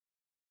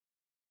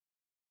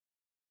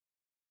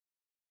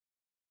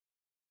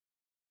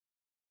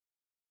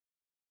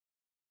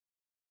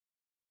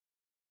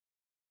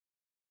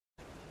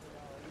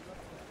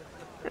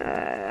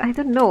I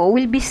don't know.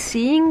 We'll be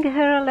seeing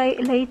her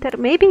later.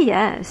 Maybe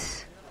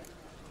yes.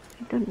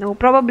 I don't know.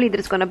 Probably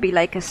there's gonna be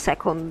like a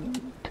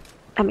second...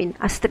 I mean,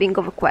 a string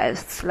of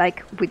quests,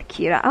 like with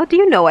Kira. How do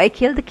you know I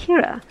killed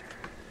Kira?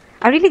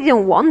 I really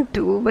didn't want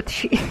to, but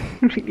she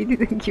really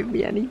didn't give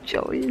me any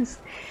choice.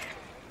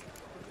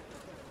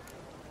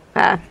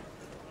 I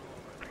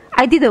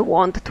didn't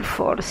want to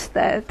force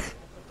that.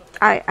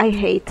 I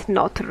hate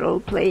not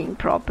role-playing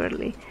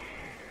properly.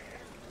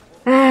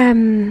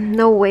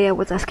 No way I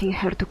was asking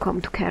her to come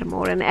to Kaer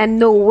Morhen, and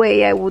no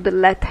way I would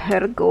let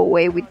her go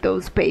away with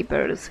those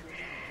papers.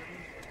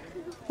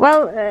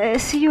 Well,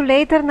 see you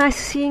later. Nice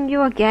seeing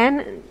you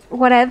again.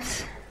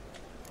 Whatevs.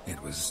 It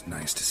was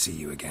nice to see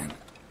you again.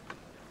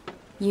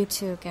 You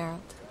too, Geralt.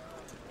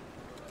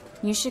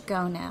 You should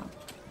go now,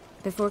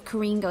 before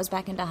Corrine goes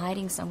back into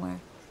hiding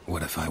somewhere.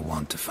 What if I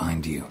want to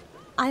find you?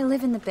 I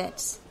live in the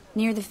Bits,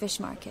 near the fish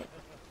market.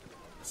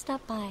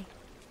 Stop by.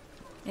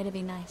 It'll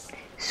be nice.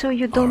 So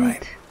you don't...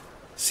 Alright.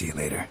 See you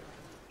later.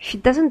 She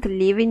doesn't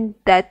live in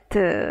that...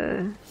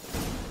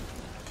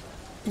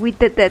 with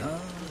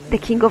the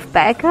King of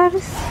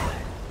Beggars?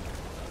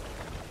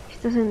 She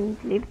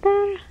doesn't live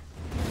there?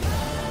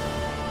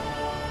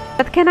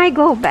 But can I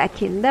go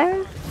back in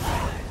there?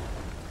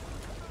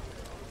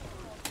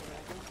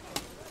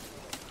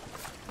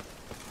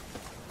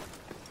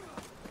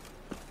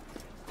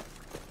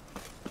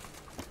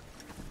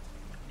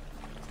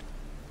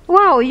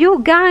 Wow,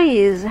 you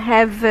guys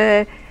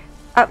have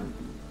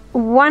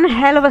one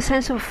hell of a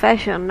sense of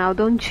fashion now,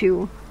 don't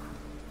you?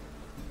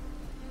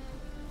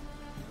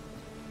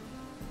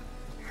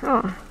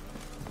 Oh.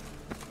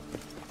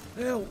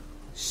 Help!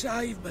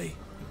 Save me!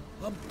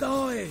 I'm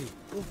dying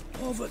of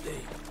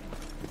poverty.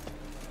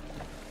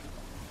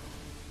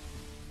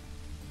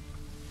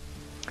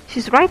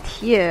 She's right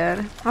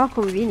here. How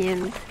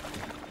convenient.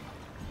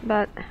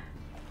 But...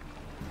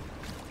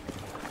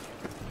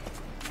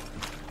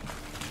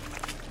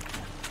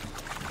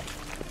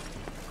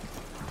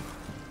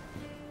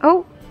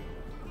 Oh!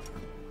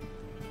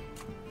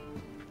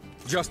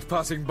 Just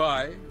passing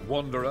by,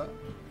 wanderer?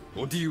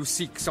 Or do you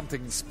seek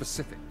something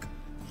specific?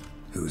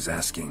 Who's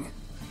asking?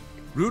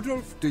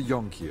 Rudolf de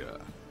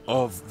Jonkier.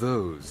 Of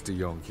those de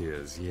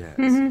Jonkiers, yes.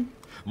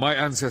 My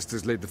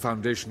ancestors laid the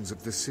foundations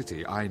of this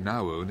city. I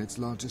now own its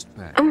largest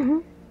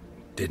bank.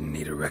 Didn't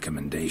need a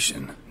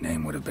recommendation.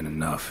 Name would have been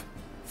enough.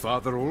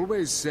 Father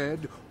always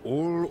said,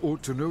 all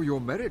ought to know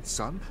your merits,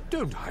 son.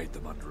 Don't hide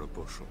them under a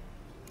bushel.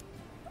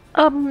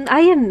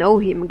 I know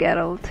him,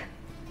 Geralt.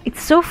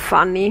 It's so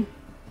funny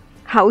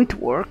how it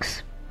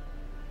works.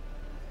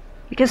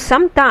 Because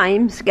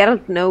sometimes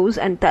Geralt knows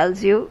and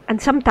tells you,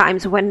 and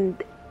sometimes when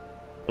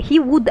he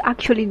would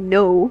actually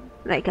know,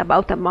 like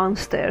about a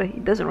monster, he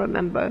doesn't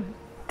remember,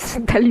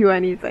 doesn't tell you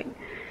anything.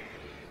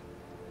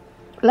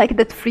 Like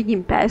that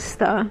friggin'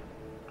 pesta.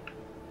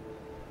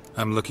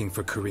 I'm looking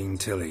for Corrine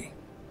Tilly.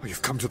 Oh,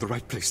 you've come to the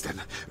right place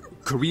then.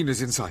 Corrine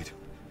is inside.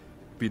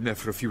 Been there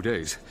for a few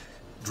days,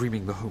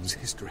 dreaming the home's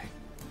history.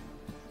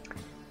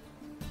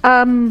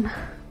 Do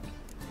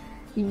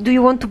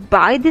you want to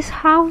buy this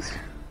house?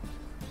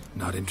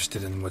 Not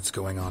interested in what's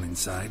going on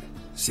inside?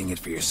 Seeing it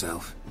for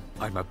yourself?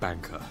 I'm a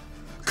banker.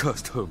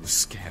 Cursed homes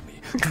scare me.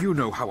 Do you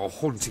know how a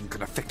haunting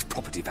can affect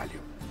property value?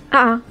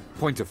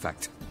 Point of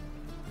fact.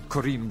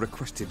 Corrine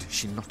requested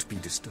she not be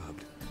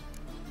disturbed.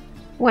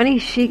 When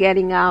is she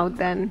getting out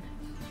then?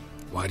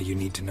 Why do you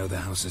need to know the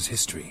house's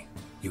history?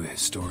 You a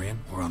historian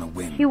or on a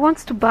whim? He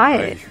wants to buy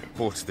it. I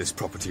bought this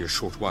property a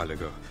short while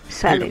ago.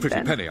 Sell Paid a it pretty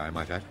then. penny, I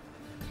might add.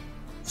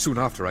 Soon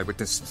after, I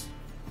witnessed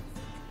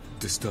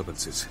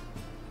disturbances.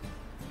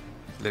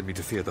 Led me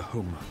to fear the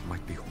home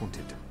might be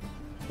haunted.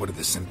 What are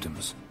the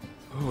symptoms?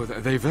 Oh,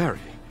 they vary.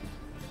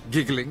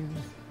 Giggling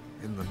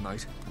in the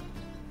night.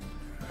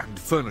 And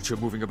furniture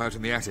moving about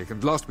in the attic.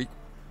 And last week...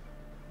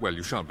 Well,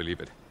 you shan't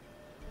believe it.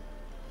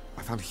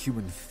 I found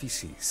human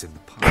feces in the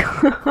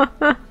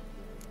parlor.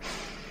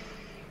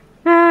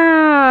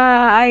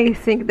 I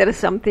think there's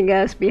something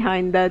else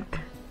behind that.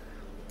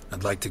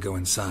 I'd like to go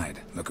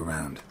inside, look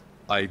around.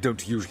 I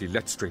don't usually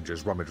let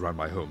strangers rummage around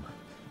my home.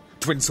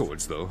 Twin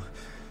swords, though.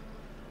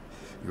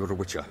 You're a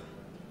witcher.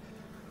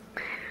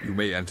 You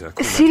may enter.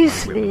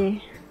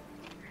 Seriously.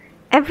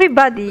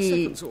 Everybody... The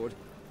second sword,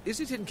 is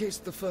it in case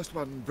the first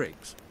one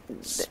breaks?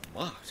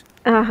 Smart.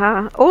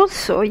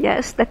 Also,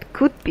 yes, that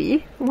could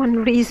be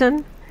one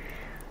reason.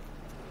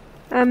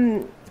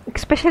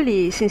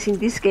 Especially since in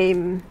this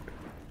game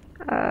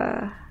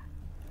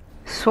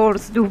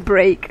swords do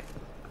break.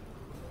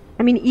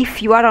 I mean,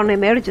 if you are on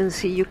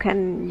emergency, you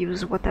can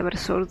use whatever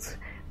swords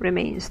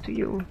remains to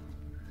you.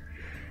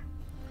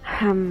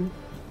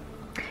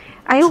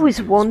 I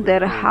always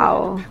wonder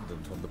how...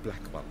 Dependent on the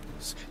black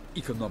ones,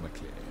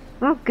 economically.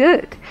 Oh,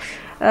 good.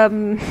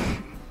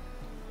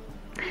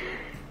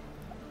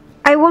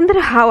 I wonder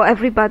how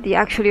everybody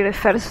actually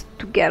refers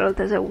to Geralt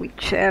as a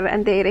witcher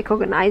and they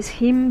recognize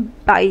him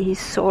by his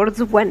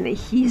swords when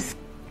he's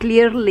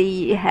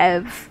clearly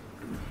have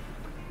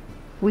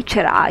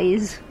witcher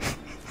eyes.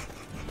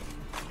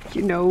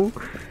 You know.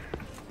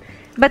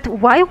 But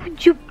why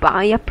would you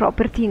buy a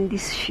property in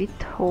this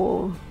shithole?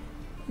 hall.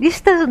 This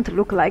doesn't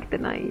look like the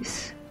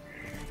nice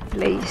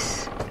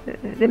place,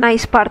 the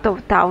nice part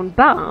of town,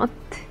 but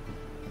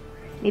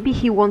maybe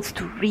he wants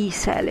to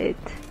resell it.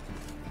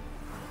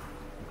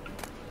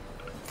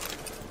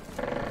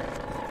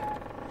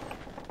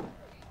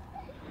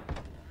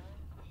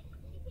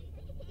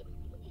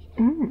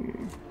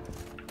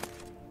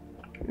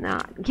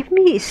 Nah, give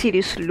me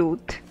serious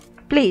loot,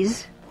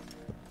 please.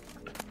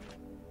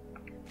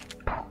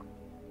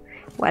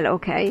 Well,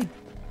 okay.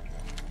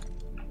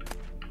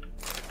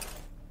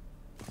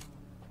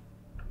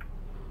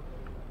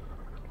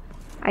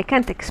 I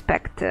can't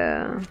expect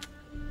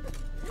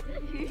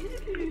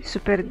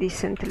super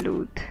decent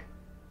loot.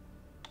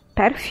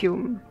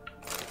 Perfume.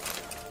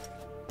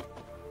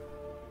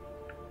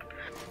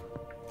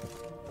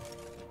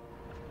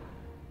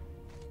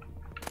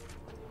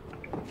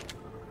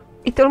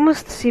 It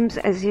almost seems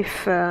as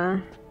if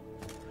there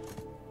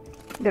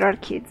are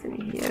kids in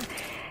here.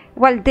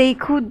 Well, they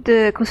could,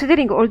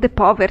 considering all the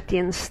poverty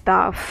and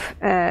stuff,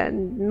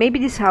 maybe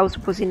this house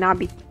was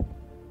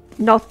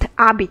not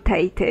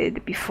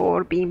habitated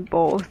before being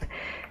bought,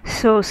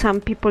 so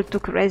some people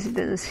took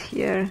residence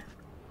here.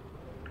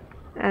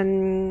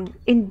 And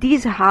in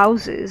these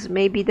houses,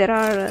 maybe there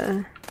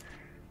are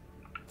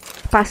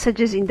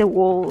passages in the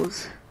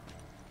walls.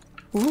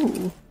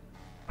 Ooh.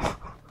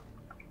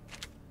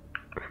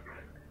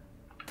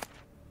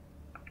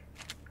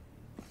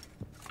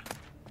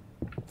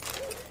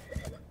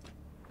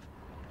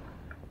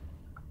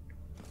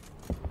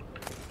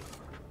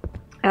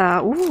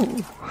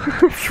 Ooh,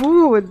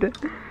 food!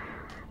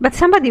 But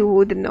somebody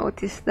would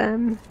notice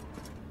them.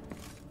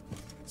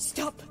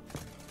 Stop!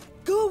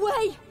 Go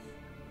away!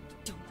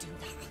 Don't do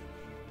that.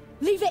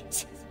 Leave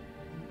it!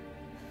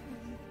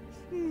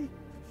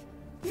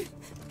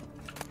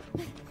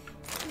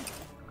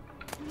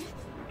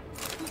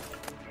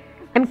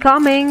 I'm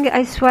coming,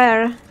 I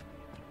swear.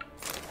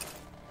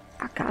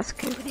 A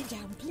casket. Put it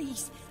down,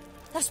 please.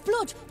 That's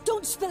blood!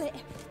 Don't spill it!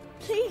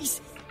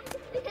 Please!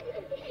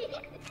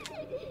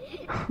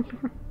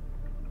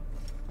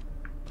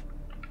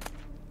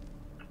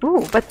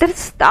 Ooh, but there's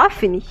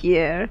stuff in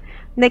here,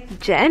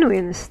 like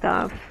genuine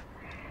stuff.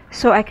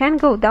 So I can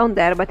go down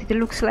there, but it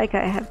looks like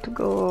I have to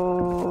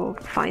go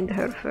find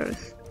her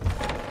first.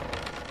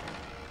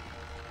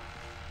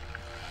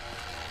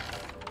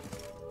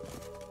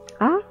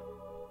 Huh?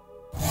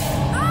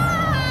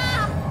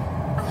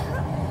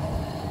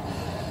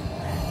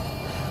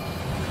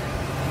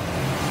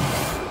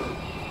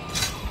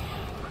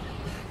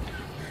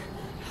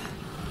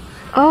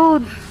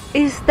 Oh,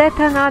 is that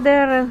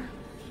another...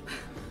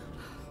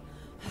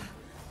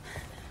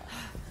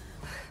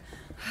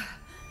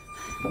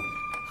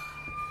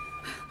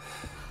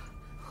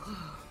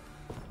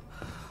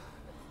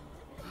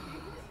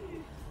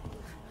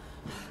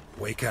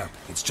 Wake up.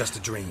 It's just a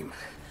dream.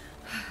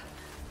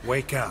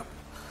 Wake up.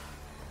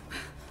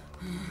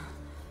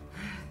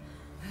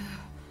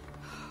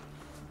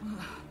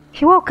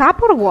 He woke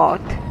up or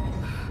what?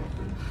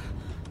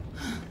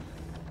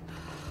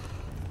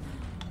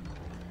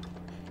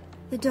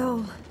 The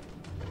doll.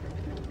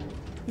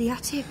 The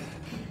attic.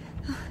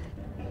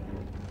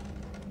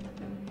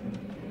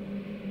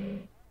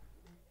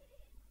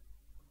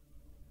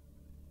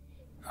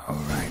 All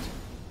right.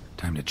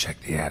 Time to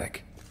check the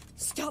attic.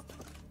 Stop!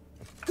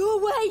 Go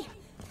away!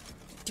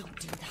 Don't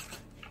do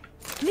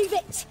that. Leave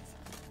it!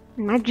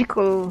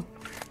 Magical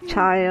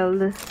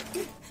child.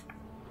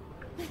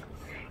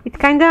 It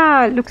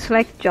kinda looks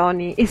like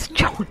Johnny. It's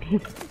Johnny.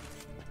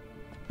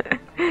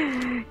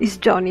 It's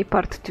Johnny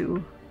part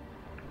 2.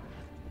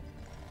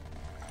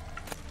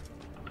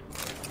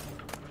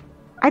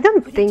 I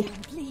don't think...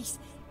 Please.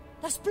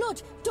 That's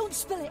blood. Don't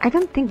spill it. I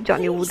don't think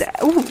Johnny would...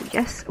 Oh,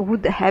 yes,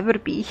 would ever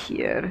be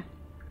here.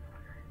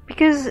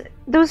 Because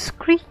those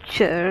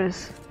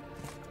creatures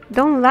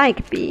don't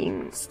like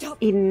being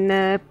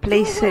in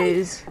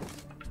places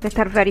that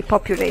are very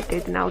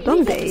populated now,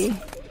 don't they?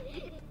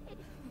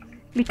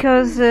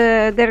 Because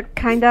they're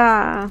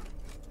kinda...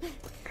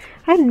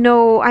 I don't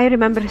know, I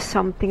remember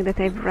something that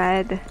I've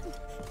read.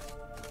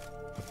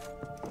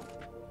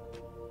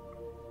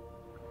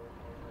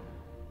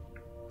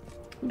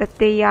 That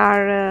they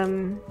are...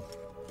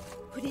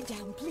 Put it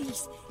down,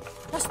 please.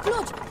 That's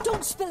blood.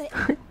 Don't spill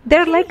it.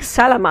 They're like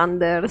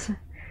salamanders.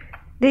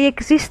 They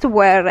exist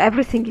where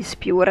everything is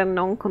pure and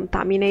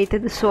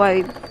non-contaminated, so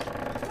I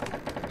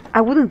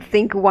wouldn't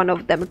think one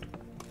of them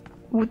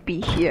would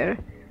be here.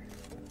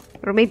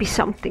 Or maybe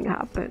something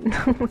happened.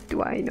 What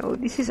do I know?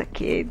 This is a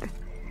kid.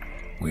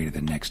 Way to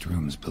the next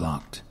room's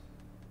blocked.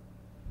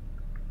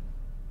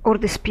 Or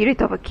the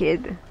spirit of a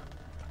kid.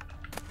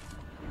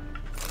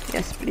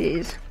 Yes,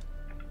 please.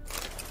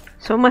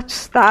 So much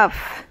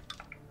stuff.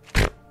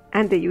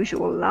 And the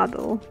usual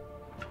ladle.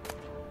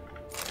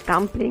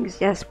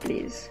 Dumplings, yes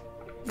please.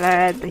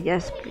 Bread,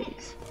 yes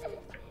please.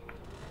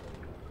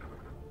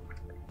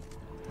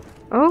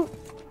 Oh!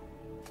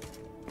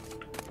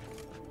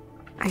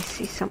 I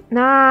see some...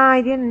 Nah,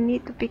 I didn't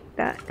need to pick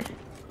that.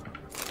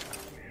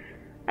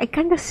 I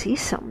kinda see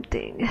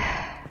something.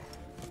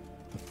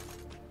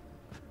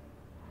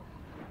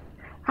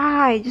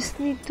 I just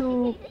need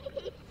to...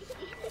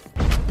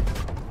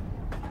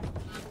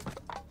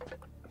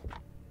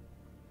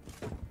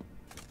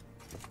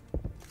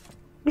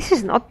 This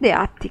is not the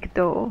attic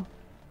though,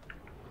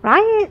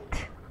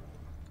 right?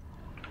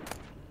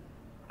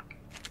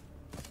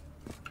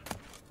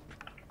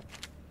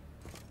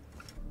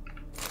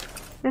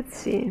 Let's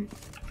see.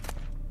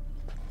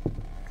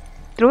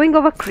 Drawing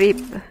of a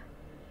crib.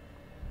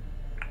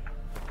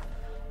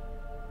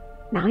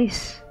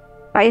 Nice.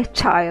 By a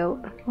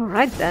child.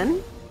 Alright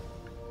then.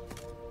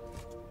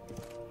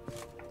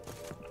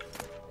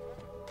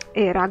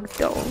 A rag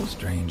doll.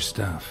 Strange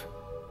stuff.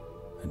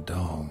 A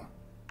doll.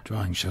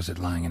 Drawing shows it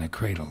lying in a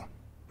cradle.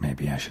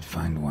 Maybe I should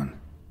find one.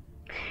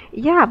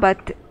 Yeah,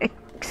 but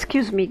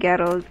excuse me,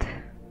 Geralt.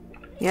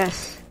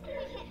 Yes.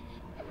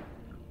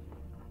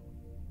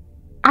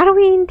 Are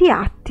we in the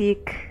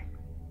attic?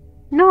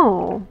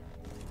 No,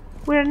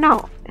 we're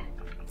not.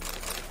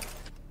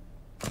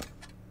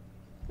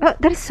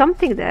 There's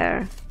something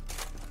there.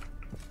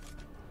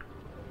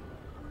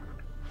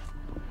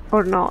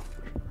 Or not.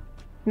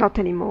 Not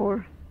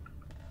anymore.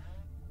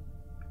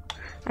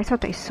 I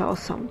thought I saw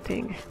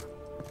something.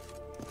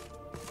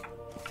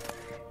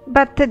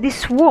 But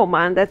this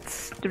woman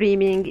that's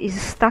dreaming is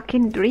stuck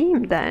in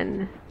dream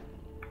then.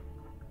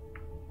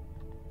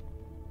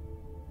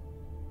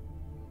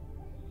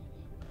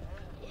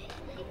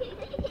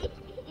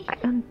 I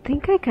don't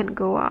think I can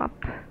go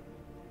up.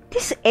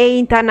 This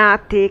ain't an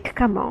attic,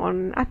 come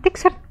on.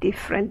 Attics are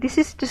different. This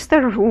is just a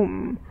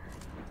room.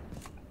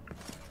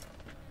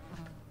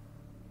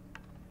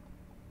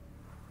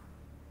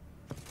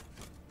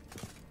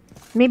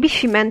 Maybe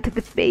she meant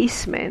the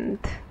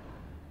basement.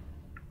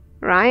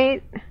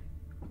 Right?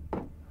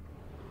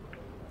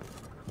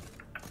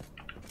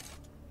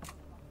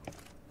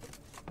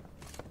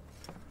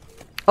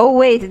 Oh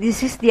wait,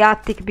 this is the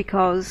attic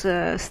because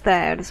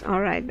stairs.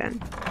 Alright then.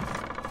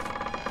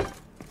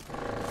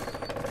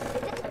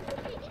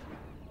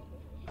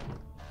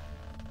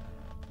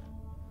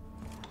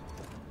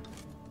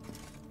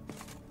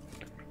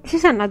 This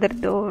is another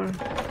door.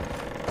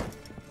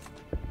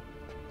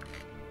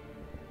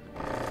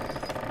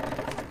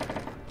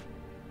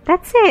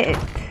 That's it.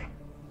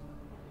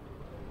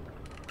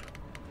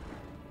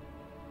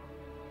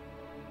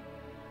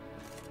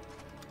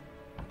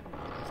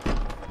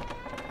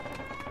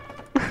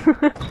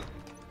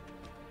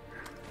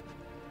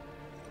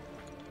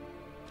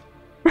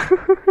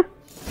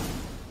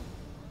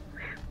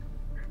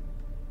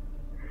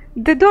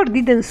 The door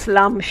didn't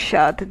slam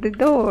shut. The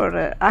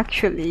door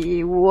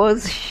actually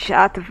was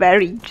shut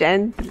very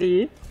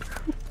gently.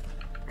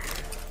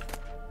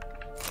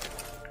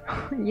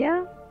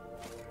 Yeah,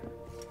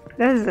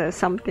 there's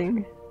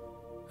something.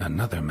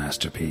 Another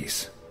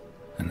masterpiece.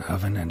 An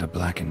oven and a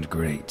blackened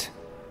grate.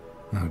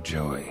 Oh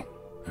joy.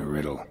 A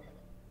riddle.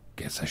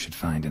 Guess I should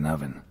find an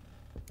oven.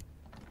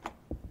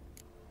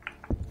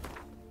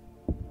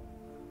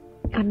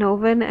 An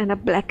oven and a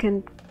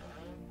blackened...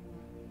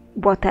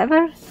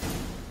 whatever?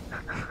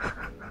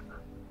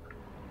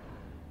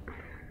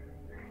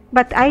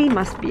 But I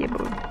must be able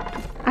to...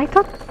 I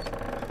thought...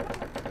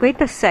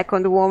 Wait a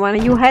second,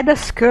 woman, you had a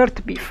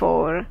skirt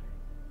before.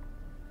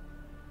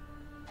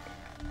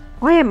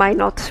 Why am I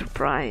not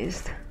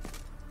surprised?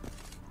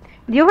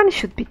 The oven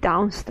should be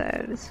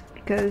downstairs,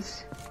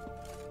 because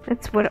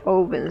that's where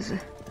ovens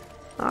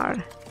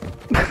are.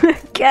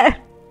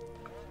 Get.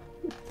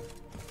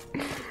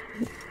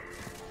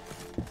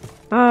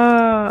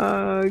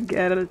 Oh,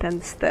 Geralt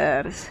and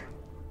stairs.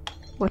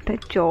 What a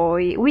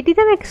joy. We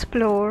didn't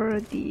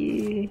explore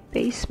the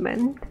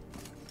basement.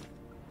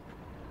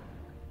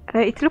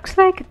 It looks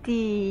like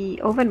the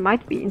oven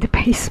might be in the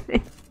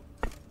basement.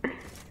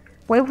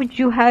 Why would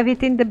you have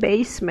it in the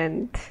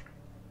basement?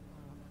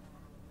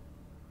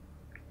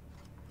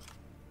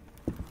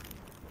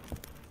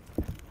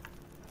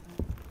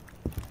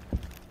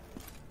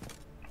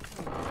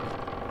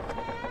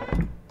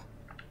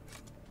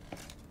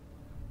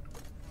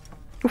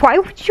 Why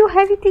would you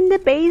have it in the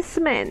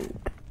basement?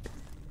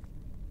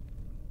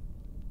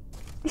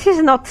 This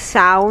is not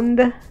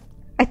sound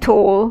at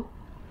all.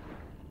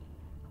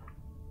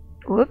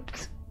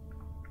 Whoops.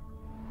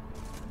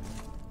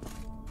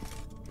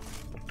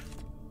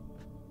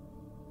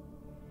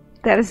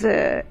 There's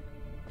a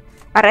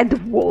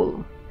red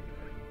wall.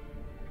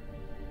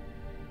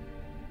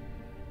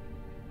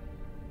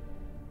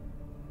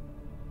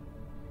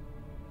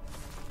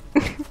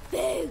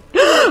 Boo!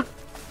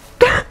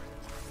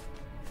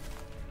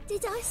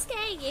 Did I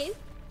scare you?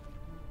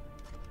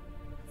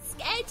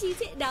 Scared you,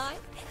 didn't I?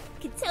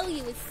 Could tell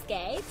you was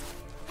scared.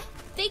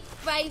 Big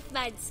brave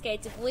man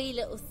scared of wee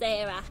little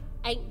Sarah.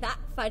 Ain't that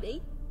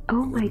funny?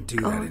 Oh I my wouldn't do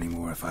that god.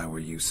 anymore if I were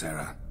you,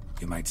 Sarah.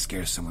 You might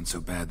scare someone so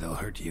bad they'll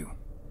hurt you.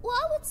 Why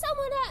would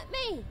someone hurt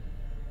me?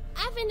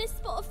 Having a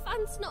spot of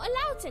fun's not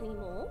allowed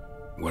anymore.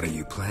 What are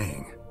you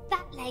playing?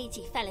 That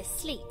lady fell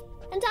asleep,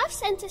 and I've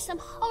sent her some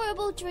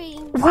horrible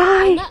dreams.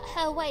 Why? And not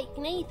her wake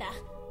neither.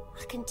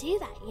 I can do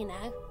that, you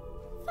know.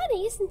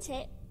 Funny, isn't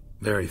it?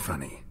 Very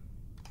funny.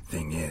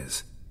 Thing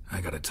is, I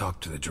gotta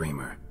talk to the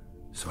dreamer,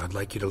 so I'd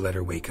like you to let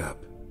her wake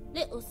up.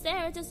 Little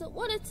Sarah doesn't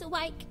want her to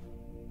wake.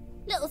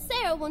 Little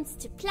Sarah wants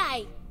to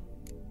play.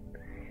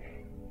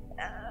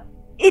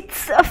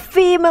 It's a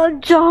female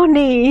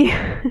Johnny!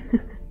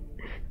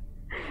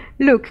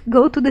 Look,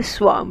 go to the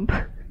swamp.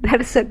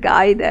 There's a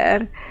guy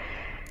there.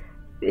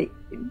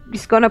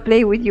 He's gonna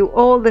play with you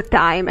all the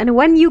time. And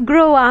when you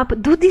grow up,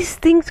 do these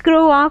things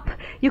grow up?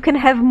 You can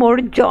have more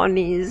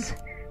Johnnies.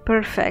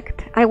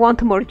 Perfect. I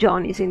want more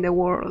Johnnies in the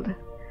world.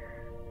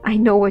 I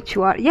know what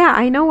you are. Yeah,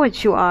 I know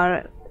what you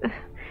are.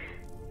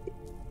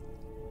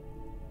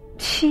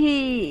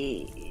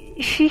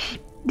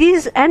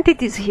 These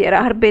entities here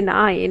are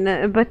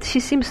benign, but she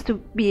seems to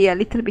be a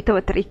little bit of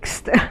a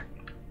trickster.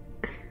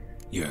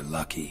 You're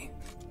lucky.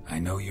 I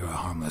know you're a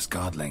harmless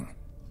godling,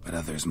 but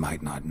others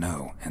might not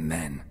know, and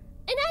then...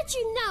 And how'd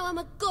you know I'm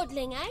a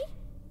godling, eh?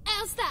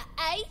 How's that,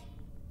 eh?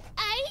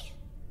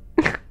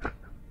 Eh?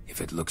 If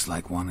it looks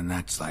like one and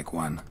acts like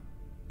one,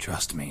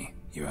 trust me,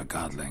 you're a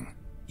godling.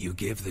 You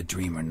give the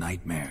dreamer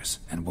nightmares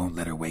and won't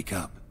let her wake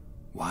up.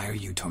 Why are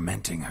you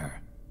tormenting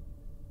her?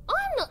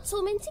 I'm not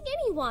tormenting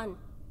anyone.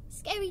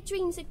 Scary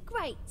dreams are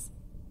great.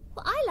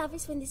 What I love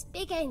is when this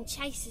big end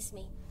chases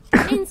me.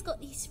 End's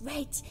got these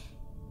red...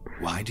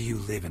 Why do you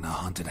live in a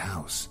haunted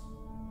house?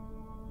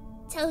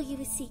 Tell you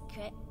a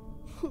secret.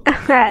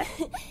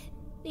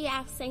 The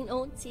house ain't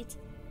haunted.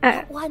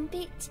 Not one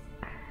bit.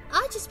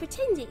 I just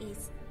pretend it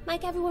is.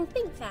 Make everyone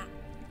think that.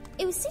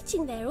 It was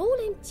sitting there all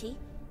empty,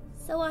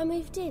 so I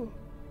moved in.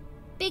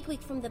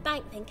 Bigwig from the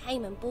bank then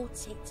came and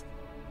bought it.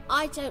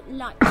 I don't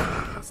like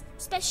bankers,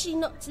 especially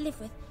not to live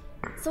with,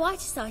 so I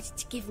decided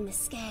to give him a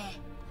scare.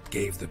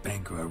 Gave the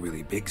banker a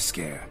really big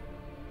scare.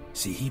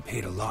 See, he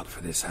paid a lot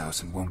for this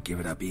house and won't give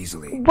it up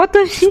easily. What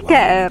does she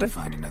care? To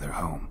find another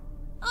home.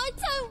 I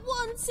don't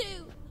want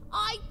to.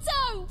 I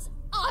don't.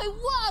 I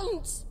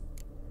won't.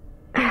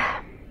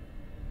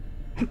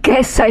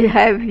 Guess I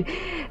have.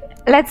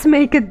 Let's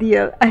make a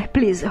deal.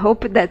 Please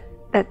hope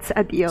that's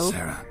a deal.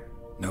 Sarah,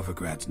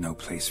 Novigrad's no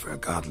place for a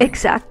godling.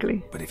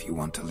 Exactly. But if you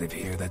want to live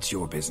here, that's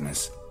your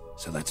business.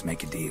 So let's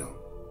make a deal.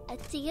 A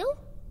deal?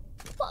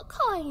 What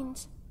kind?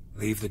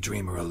 Leave the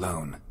dreamer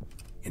alone.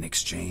 In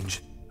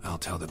exchange, I'll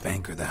tell the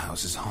banker the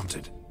house is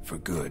haunted. For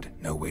good,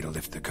 no way to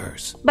lift the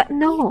curse. But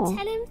no. You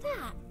tell him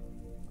that?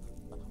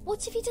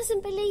 What if he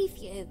doesn't believe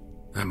you?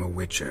 I'm a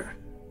witcher.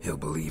 He'll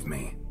believe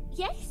me.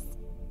 Yes?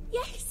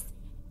 Yes?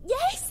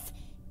 Yes!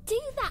 Do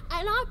that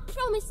and I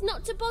promise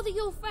not to bother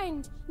your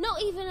friend.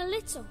 Not even a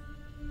little.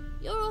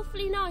 You're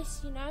awfully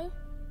nice, you know.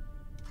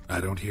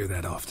 I don't hear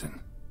that often.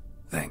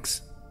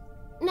 Thanks.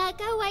 Now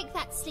go wake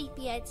that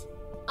sleepyhead.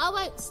 I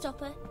won't stop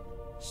her.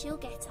 She'll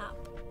get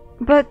up.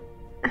 But...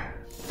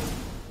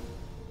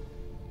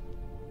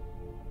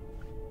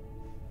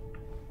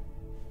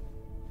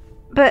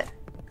 But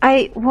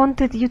I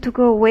wanted you to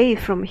go away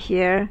from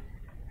here.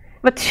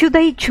 But should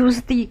I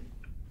choose the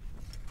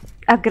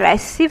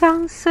aggressive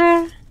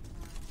answer?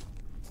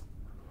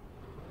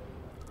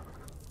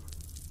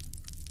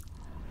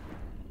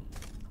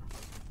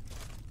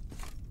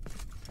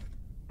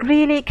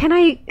 Really? Can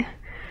I...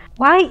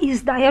 Why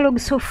is dialogue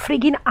so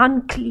friggin'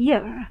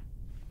 unclear?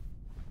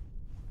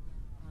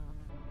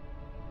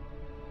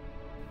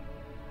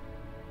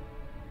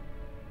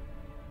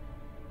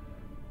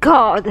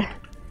 God!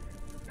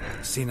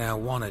 See, now I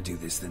want to do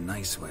this the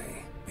nice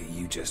way, but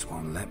you just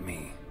won't let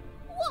me.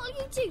 What'll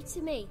you do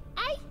to me,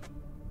 eh?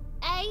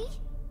 Eh?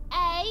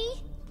 Eh?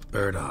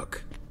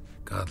 Burdock.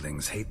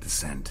 Godlings hate the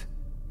scent.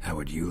 How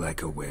would you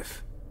like a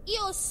whiff?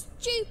 You're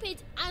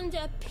stupid and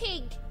a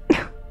pig.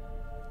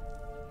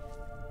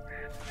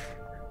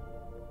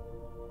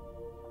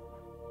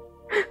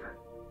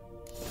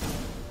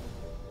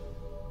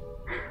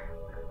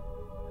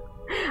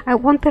 I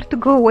want her to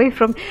go away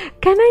from...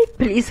 Can I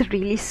please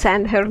really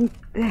send her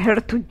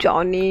to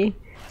Johnny?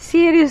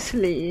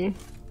 Seriously?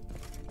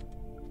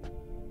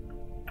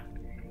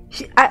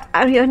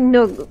 I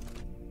know...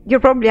 You're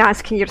probably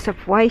asking yourself,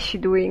 why is she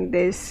doing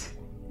this?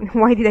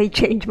 Why did I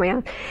change my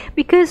answer?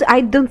 Because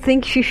I don't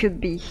think she should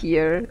be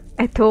here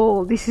at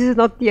all. This is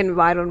not the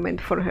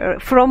environment for her,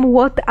 from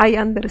what I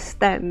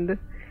understand.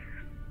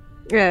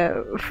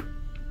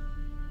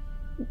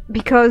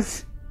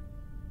 Because...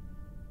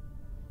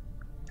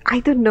 I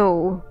don't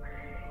know.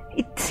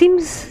 It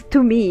seems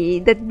to me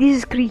that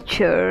these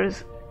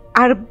creatures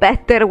are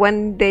better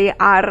when they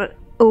are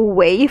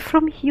away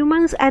from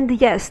humans,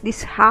 and yes,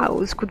 this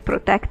house could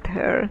protect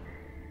her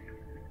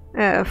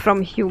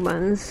from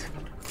humans.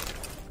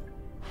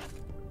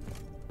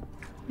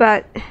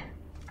 But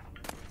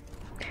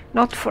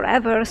not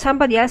forever.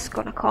 Somebody else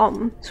gonna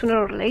come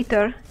sooner or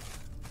later.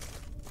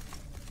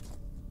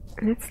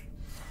 Let's...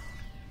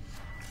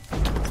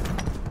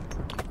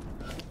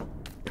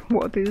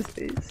 What is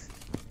this?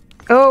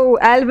 Oh,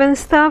 elven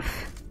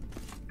stuff?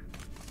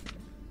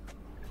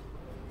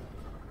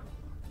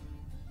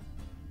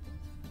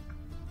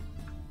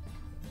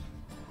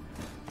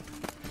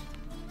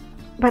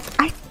 But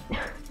I...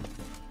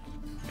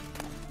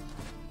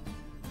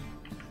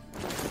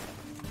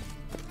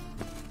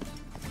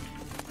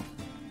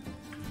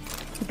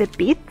 The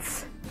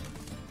bits?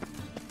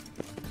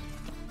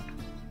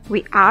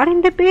 We are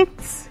in the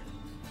bits?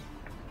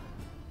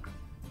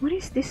 What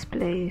is this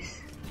place?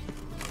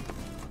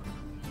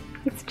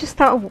 It's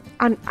just a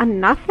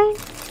nothing?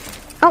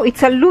 Oh,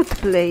 it's a loot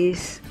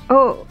place.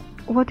 Oh,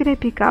 what did I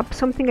pick up?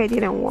 Something I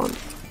didn't want.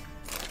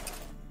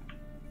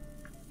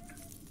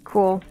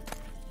 Cool.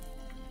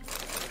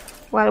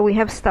 Well, we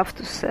have stuff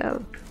to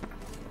sell.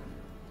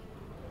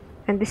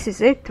 And this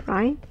is it,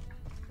 right?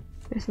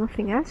 There's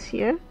nothing else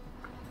here.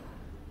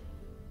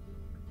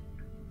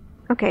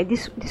 Okay,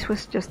 this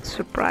was just a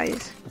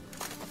surprise.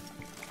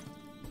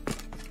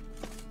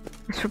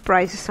 A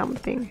surprise is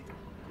something.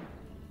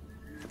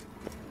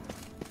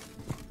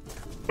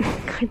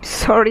 I'm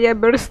sorry I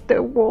burst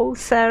the wall,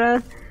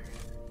 Sarah.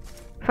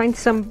 Find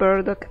some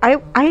burdock. I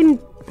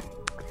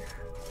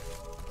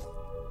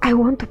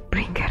want to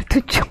bring her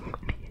to Johnny.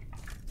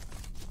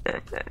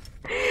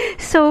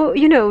 So,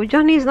 you know,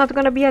 Johnny is not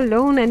gonna be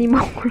alone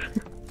anymore.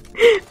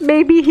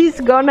 Maybe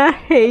he's gonna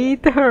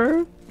hate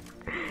her.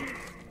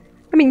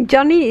 I mean,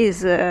 Johnny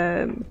is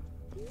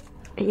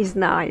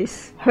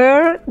nice.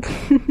 Her,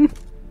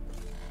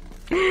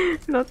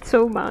 not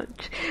so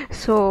much.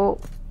 So,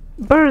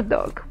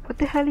 burdock. What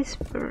the hell is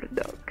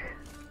burdock?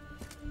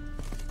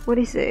 What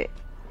is it?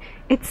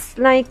 It's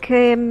like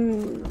The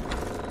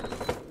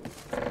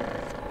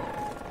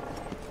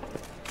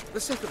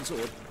second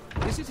sword.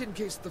 Is it in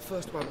case the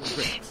first one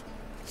breaks?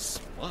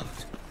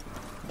 Smart.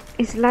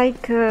 It's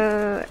like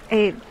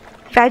a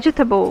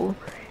vegetable.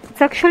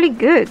 It's actually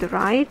good,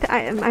 right?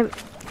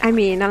 I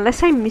mean,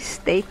 unless I'm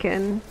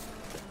mistaken.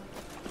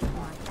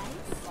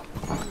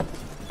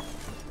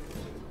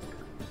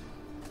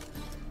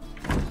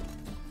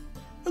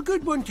 A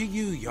good one to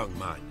you, young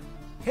man.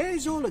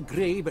 Hair's all a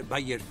grey, but by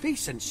your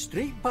face and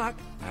straight back,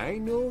 I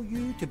know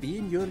you to be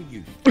in your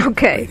youth.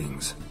 Okay.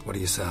 Greetings. What do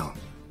you sell?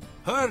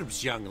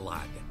 Herbs, young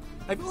lad.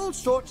 I've all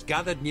sorts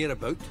gathered near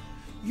about.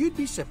 You'd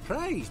be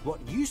surprised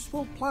what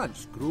useful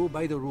plants grow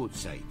by the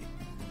roadside.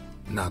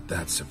 Not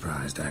that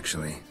surprised,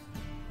 actually.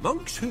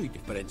 Monk's hood,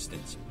 for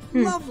instance.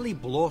 Lovely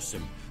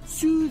blossom.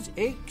 Soothes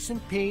aches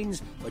and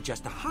pains with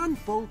just a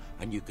handful,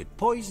 and you could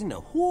poison a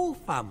whole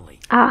family.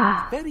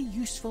 Ah. Very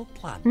useful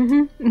plant.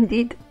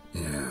 Indeed.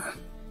 Yeah.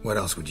 What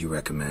else would you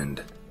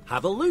recommend?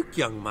 Have a look,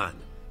 young man.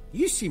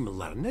 You seem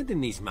learned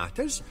in these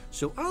matters,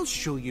 so I'll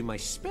show you my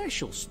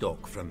special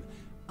stock from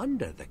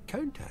under the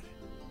counter.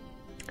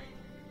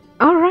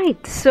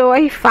 Alright, so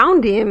I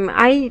found him.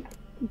 I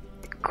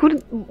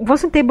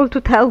wasn't able to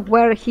tell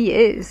where he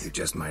is. You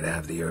just might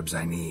have the herbs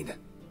I need.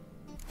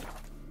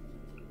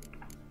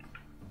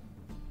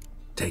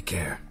 Take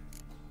care.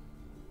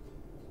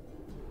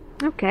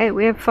 Okay,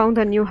 we have found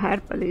a new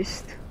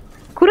herbalist.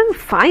 Couldn't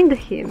find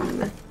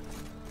him.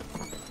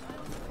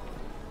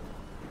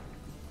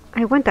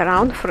 I went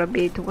around for a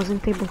bit,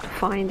 wasn't able to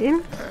find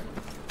him.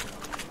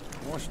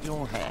 Washed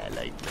your hair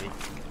lately?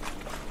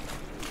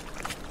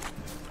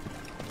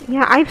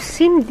 Yeah, I've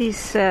seen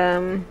this.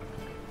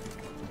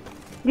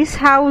 This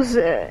house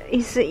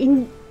is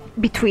in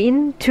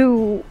between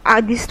two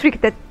a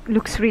district that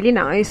looks really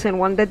nice and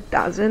one that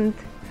doesn't.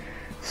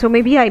 So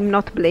maybe I'm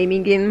not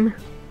blaming him.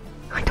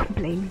 I don't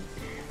blame him.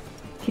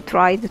 He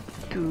tried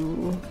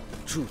to.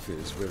 Truth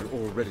is, we're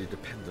already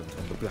dependent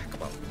on the black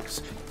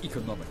bugs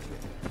economically.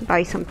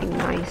 Buy something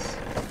nice.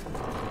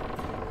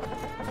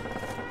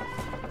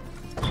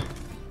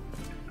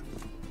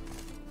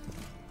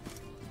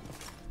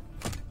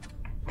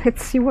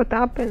 Let's see what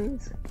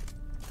happens.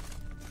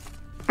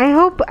 I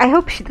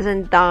hope she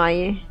doesn't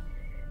die,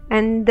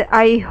 and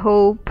I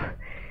hope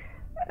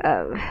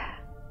I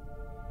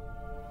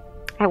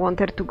want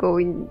her to go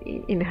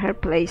in her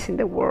place in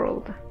the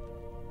world.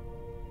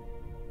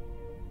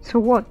 So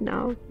what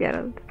now,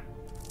 Geralt?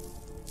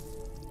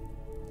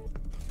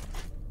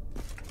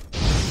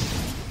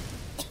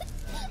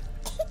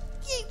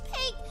 You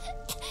pig!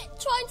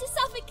 Trying to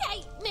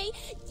suffocate me!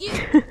 You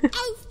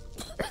oaf!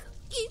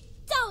 You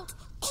dolt!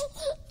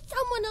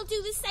 Someone will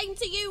do the same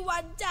to you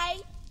one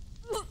day!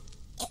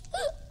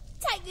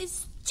 Take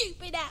this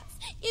stupid axe,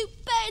 you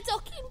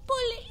bird-docking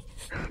bully!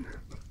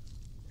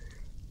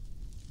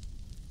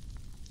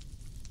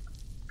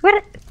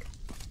 What?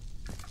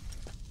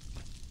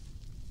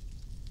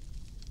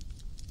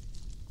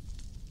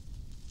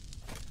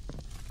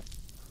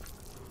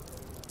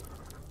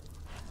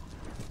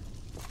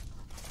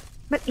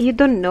 But you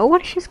don't know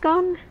where she's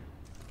gone?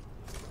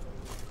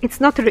 It's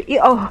not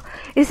oh,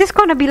 is this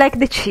gonna be like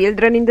the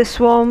children in the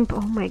swamp?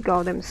 Oh my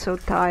god, I'm so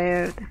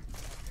tired.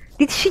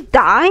 Did she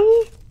die?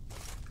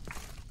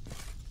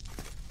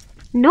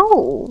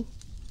 No.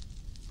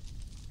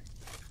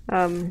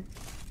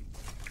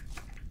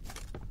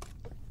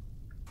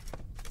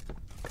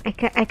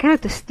 I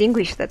cannot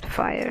distinguish that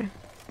fire.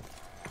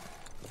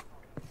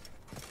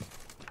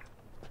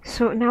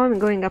 So now I'm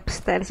going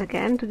upstairs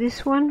again to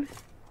this one.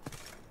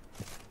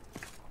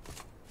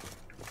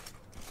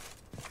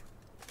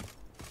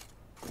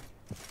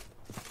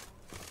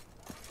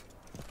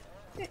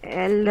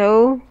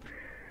 Hello.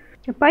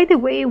 By the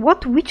way,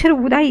 what witcher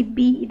would I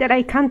be that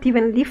I can't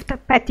even lift a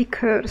petty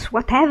curse,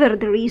 whatever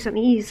the reason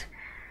is?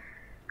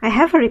 I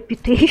have a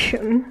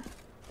reputation.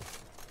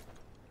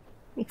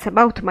 It's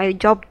about my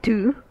job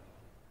too.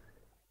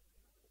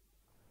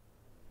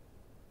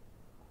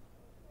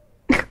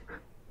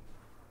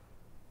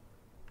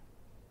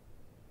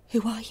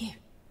 Who are you?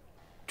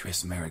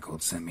 Triss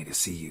Merigold sent me to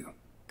see you.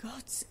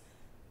 Gods.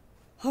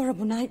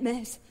 Horrible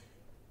nightmares.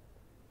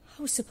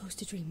 I was supposed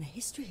to dream the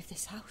history of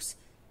this house.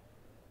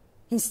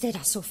 Instead,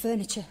 I saw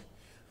furniture.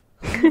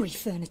 Hungry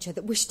furniture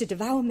that wished to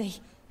devour me.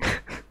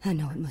 I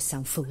know it must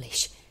sound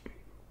foolish,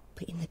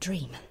 but in the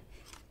dream,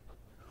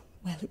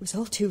 well, it was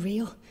all too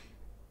real.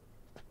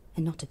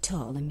 And not at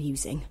all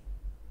amusing.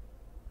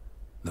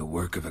 The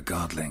work of a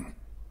godling.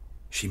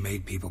 She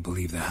made people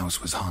believe the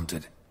house was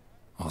haunted.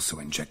 Also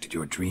injected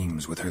your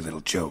dreams with her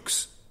little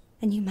jokes.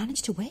 And you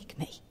managed to wake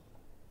me.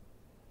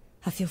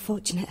 I feel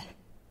fortunate.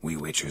 We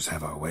Witchers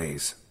have our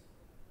ways.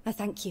 I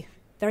thank you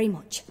very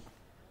much.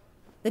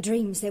 The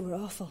dreams, they were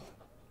awful.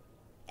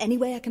 Any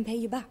way I can pay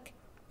you back?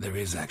 There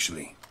is,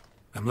 actually.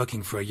 I'm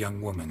looking for a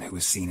young woman who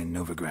was seen in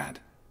Novigrad.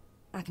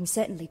 I can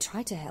certainly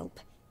try to help.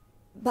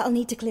 But I'll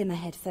need to clear my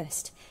head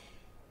first.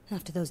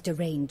 After those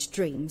deranged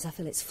dreams, I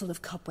feel it's full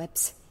of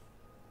cobwebs.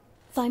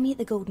 Find me at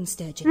the Golden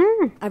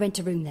Sturgeon. I rent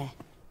a room there.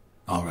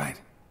 All right.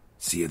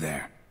 See you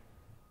there.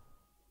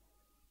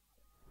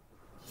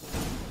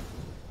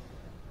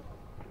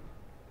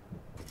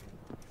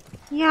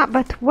 Yeah,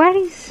 but where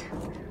is...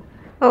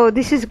 Oh,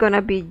 this is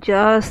gonna be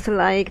just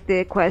like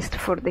the quest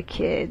for the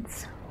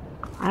kids.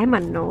 I'm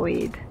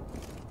annoyed.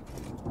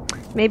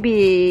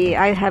 Maybe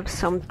I have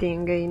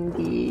something in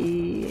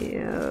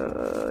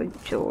the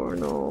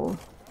journal.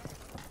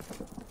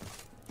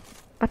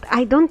 But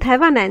I don't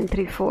have an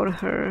entry for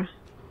her.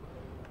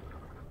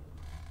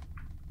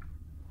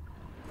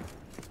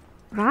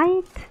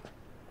 Right?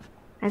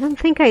 I don't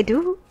think I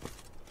do.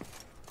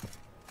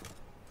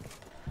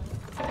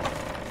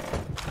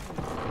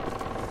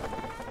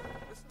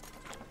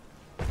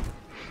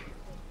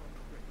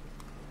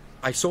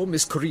 I saw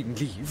Miss Corinne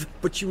leave,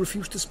 but she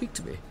refused to speak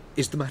to me.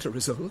 Is the matter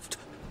resolved?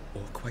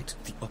 Or quite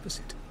the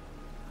opposite?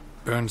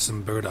 Burned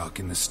some burdock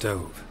in the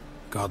stove.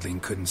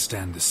 Godling couldn't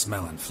stand the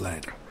smell and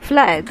fled.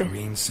 Fled?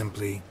 Corinne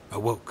simply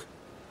awoke.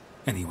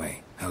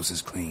 Anyway, house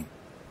is clean.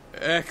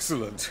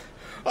 Excellent.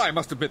 I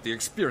must admit the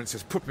experience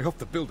has put me off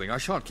the building. I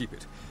shan't keep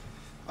it.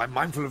 I'm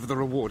mindful of the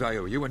reward I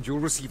owe you, and you'll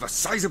receive a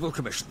sizable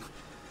commission.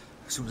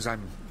 As soon as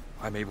I'm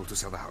able to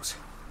sell the house.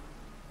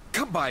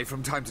 Come by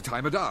from time to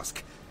time and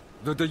ask.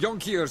 The de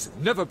Jonkiers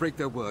never break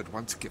their word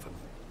once given.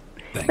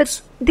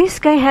 Thanks. But this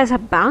guy has a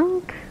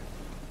bank?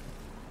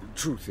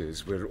 Truth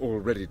is, we're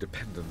already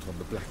dependent on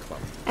the Black Belt.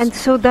 And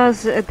so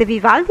does the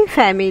Vivaldi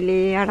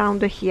family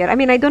around here. I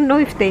mean, I don't know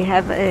if they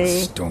have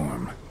a...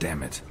 Storm,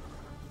 damn it.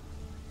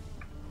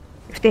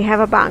 If they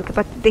have a bank,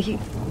 but they...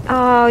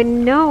 Oh,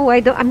 no,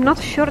 I'm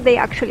not sure they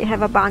actually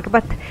have a bank,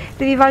 but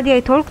the Vivaldi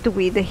I talked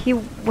with, he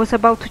was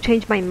about to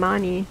change my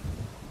money.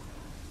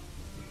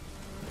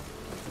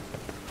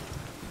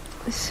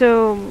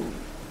 So...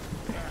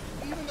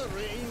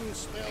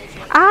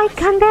 I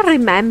kinda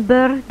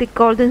remember the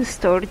Golden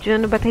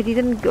Sturgeon, but I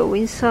didn't go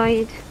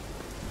inside.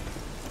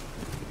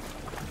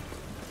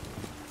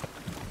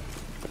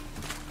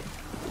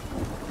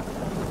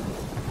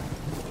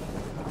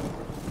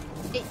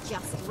 It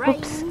just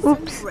rains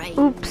Oops, and rains.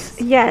 oops,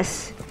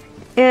 yes.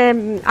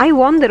 I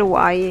wonder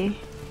why.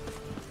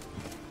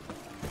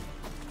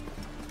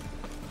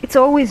 It's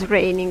always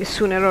raining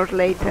sooner or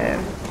later.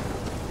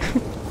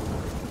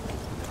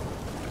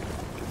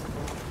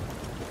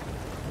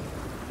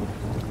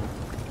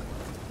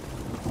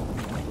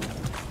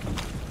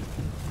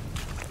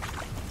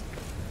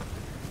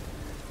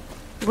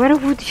 Where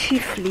would she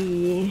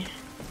flee?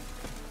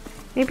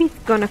 Maybe it's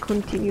gonna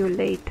continue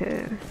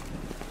later.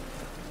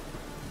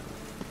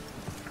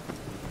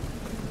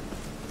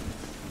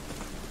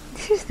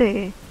 This is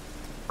the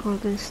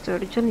Golden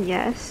Sturgeon,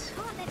 yes.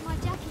 Can't let my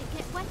jacket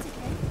get wet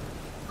again.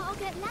 I'll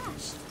get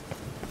lashed.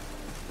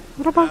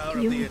 What about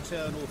you?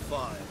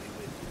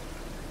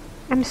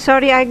 I'm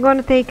sorry, I'm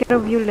gonna take care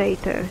of you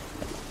later.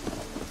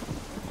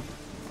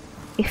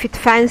 If it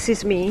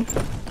fancies me.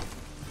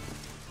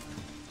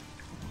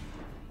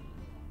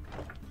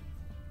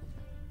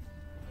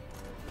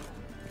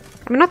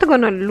 I'm not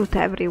gonna loot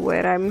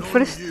everywhere, I'm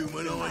first...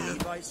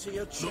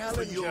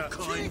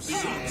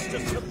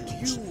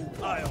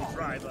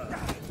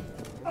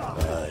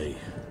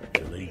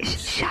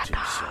 Shut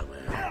up.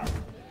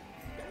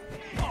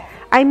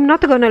 I'm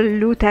not gonna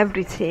loot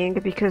everything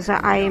because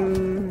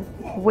I'm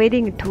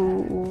waiting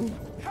to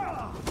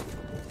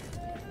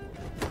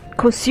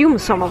consume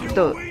some of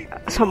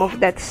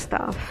that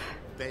stuff.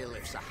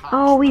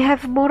 Oh, we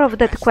have more of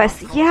that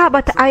quest. Yeah,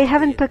 but I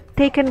haven't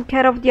taken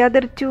care of the other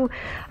two.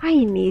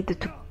 I need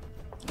to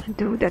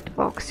do that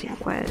boxing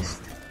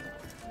quest.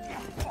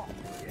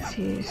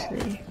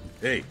 Seriously.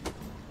 Hey,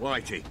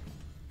 Whitey.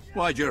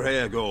 Why'd your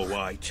hair go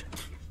white?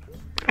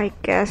 I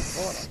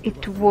guess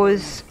it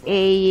was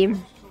a...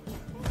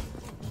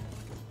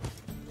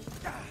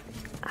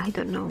 I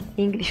don't know,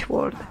 English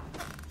word.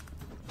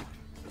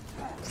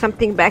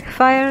 Something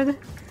backfired?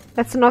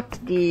 That's not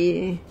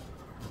the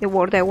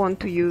word I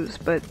want to use,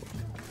 but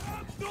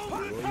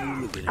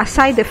a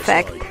side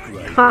effect.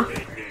 Ha!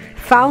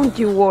 Found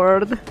you,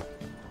 word.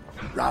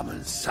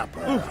 Ramen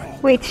supper.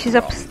 Wait, she's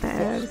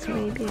upstairs,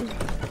 maybe.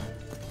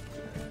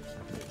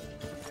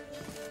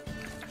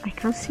 I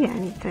can't see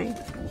anything.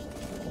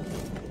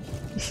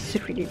 This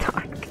is really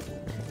dark.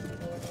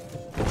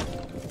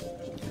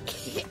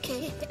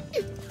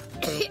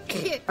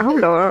 Oh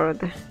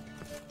lord.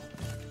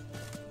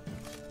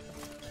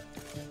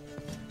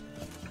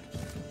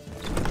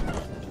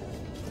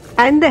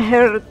 And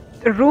her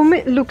room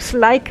looks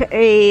like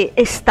a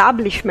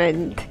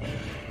establishment.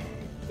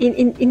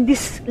 In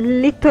this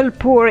little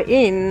poor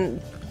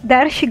inn,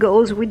 there she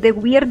goes with the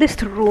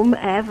weirdest room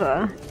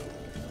ever.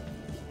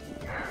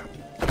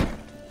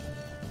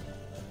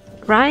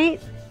 Right?